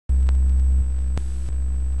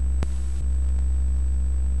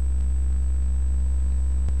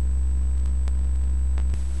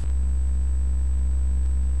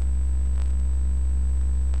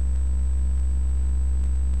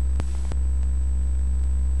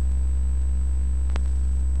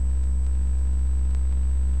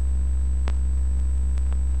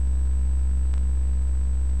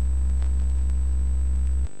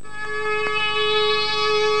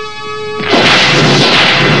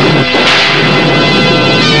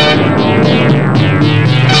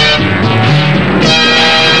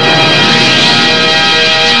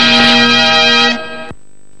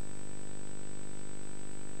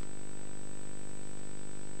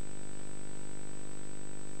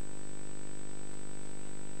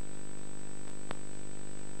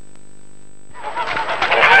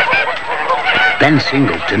Ben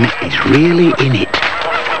Singleton is really in it.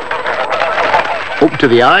 Up to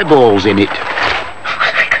the eyeballs in it. What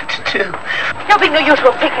am I going to do? You're being your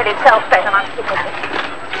usual pig-headed self, Ben, and I'm sick of it.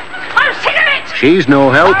 I'm sick of it! She's no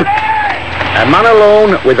help. A man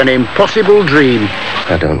alone with an impossible dream.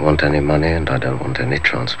 I don't want any money and I don't want any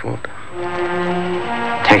transport.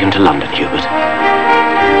 Take him to London, Hubert.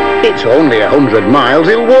 It's only 100 miles,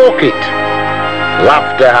 he'll walk it.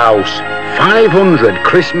 Laughterhouse. 500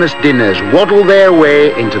 Christmas dinners waddle their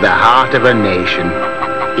way into the heart of a nation.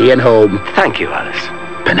 Ian Holm. Thank you, Alice.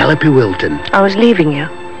 Penelope Wilton. I was leaving you.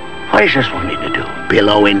 What is this wanting to do? Bill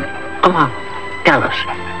Owen. Come on, tell us.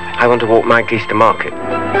 I want to walk my geese to market.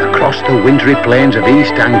 Across the wintry plains of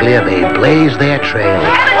East Anglia they blaze their trail.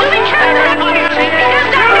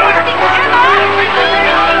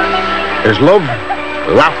 There's love,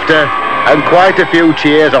 laughter, and quite a few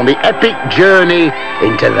cheers on the epic journey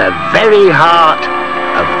into the very heart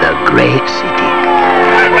of the great city.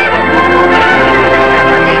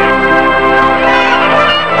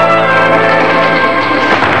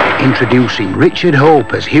 Introducing Richard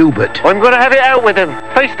Hope as Hubert. I'm going to have it out with him,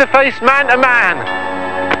 face to face, man to man.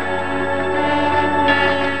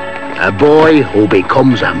 A boy who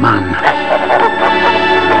becomes a man.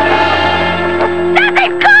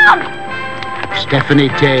 Dad, come! Stephanie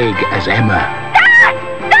Teague as Emma. Dad!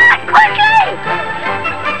 Dad, quickly!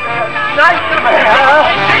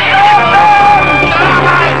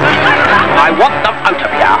 I want them out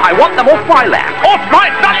of here. I want them off my land. Off my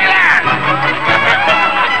bloody land!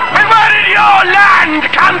 And where did your land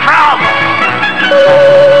come from?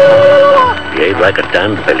 Behave like a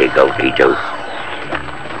damn billy goat, Tito.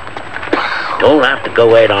 Don't have to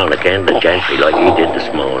go head on again the gentry like you did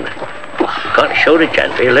this morning. You've got to show the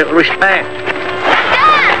gentry a little respect.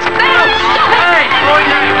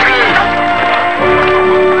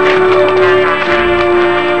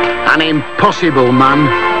 An impossible man.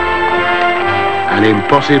 An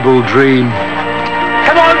impossible dream.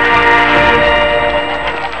 Come on!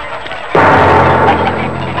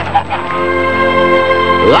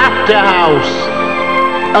 Laughterhouse.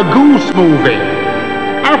 A goose movie.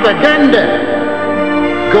 Have a gander.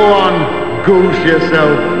 Go on, goose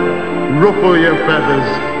yourself. Ruffle your feathers.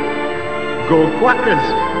 Go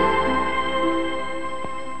quackers.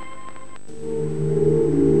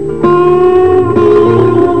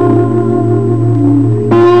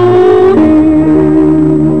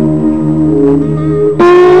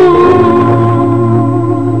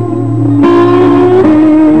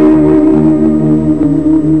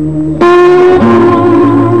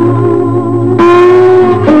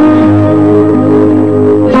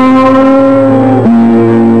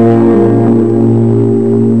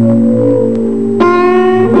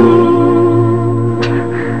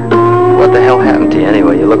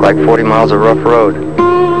 Like 40 miles of rough road.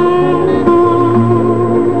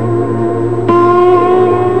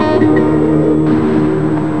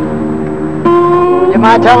 You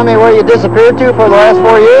mind telling me where you disappeared to for the last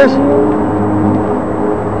 4 years?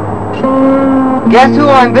 Guess who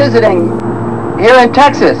I'm visiting here in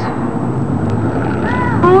Texas?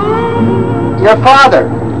 Your father.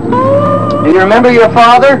 Do you remember your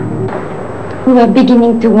father? We were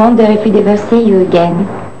beginning to wonder if we'd ever see you again.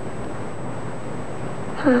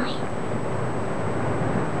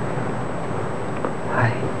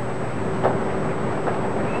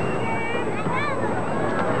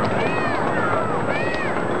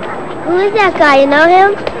 Who is that guy? You know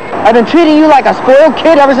him? I've been treating you like a spoiled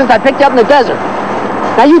kid ever since I picked you up in the desert.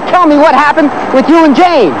 Now you tell me what happened with you and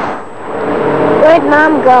Jane. Where'd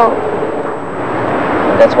Mom go?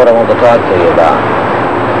 That's what I want to talk to you about.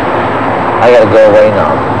 I gotta go away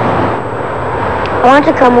now. I want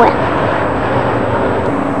to come with.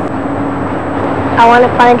 I want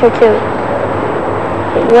to find her too.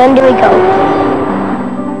 When do we go?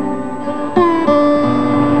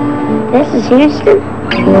 This is Houston?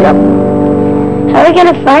 Yep. How are we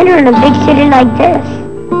going to find her in a big city like this?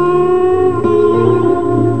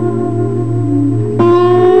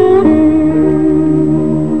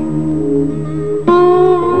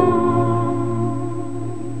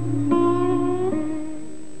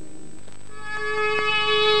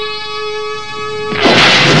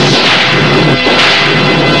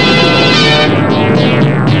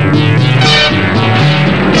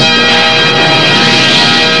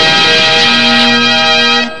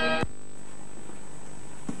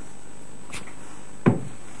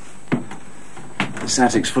 This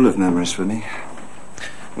attic's full of memories for me.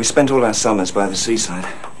 We spent all our summers by the seaside,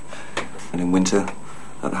 and in winter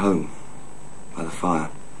at home by the fire.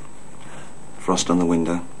 Frost on the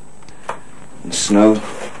window, and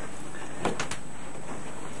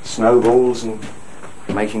snowballs and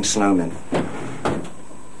making snowmen.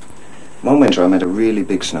 One winter I met a really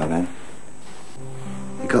big snowman.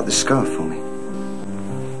 He got this scarf for me.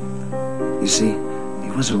 You see,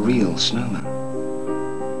 he was a real snowman.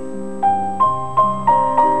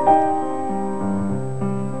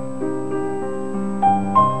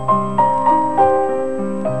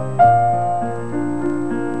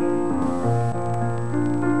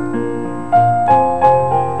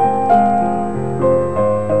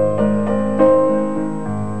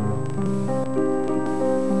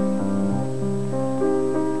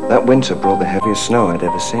 That winter brought the heaviest snow I'd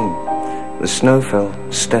ever seen. The snow fell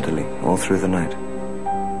steadily all through the night.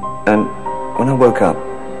 And when I woke up,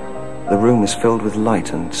 the room was filled with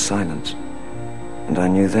light and silence. And I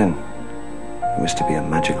knew then it was to be a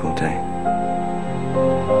magical day.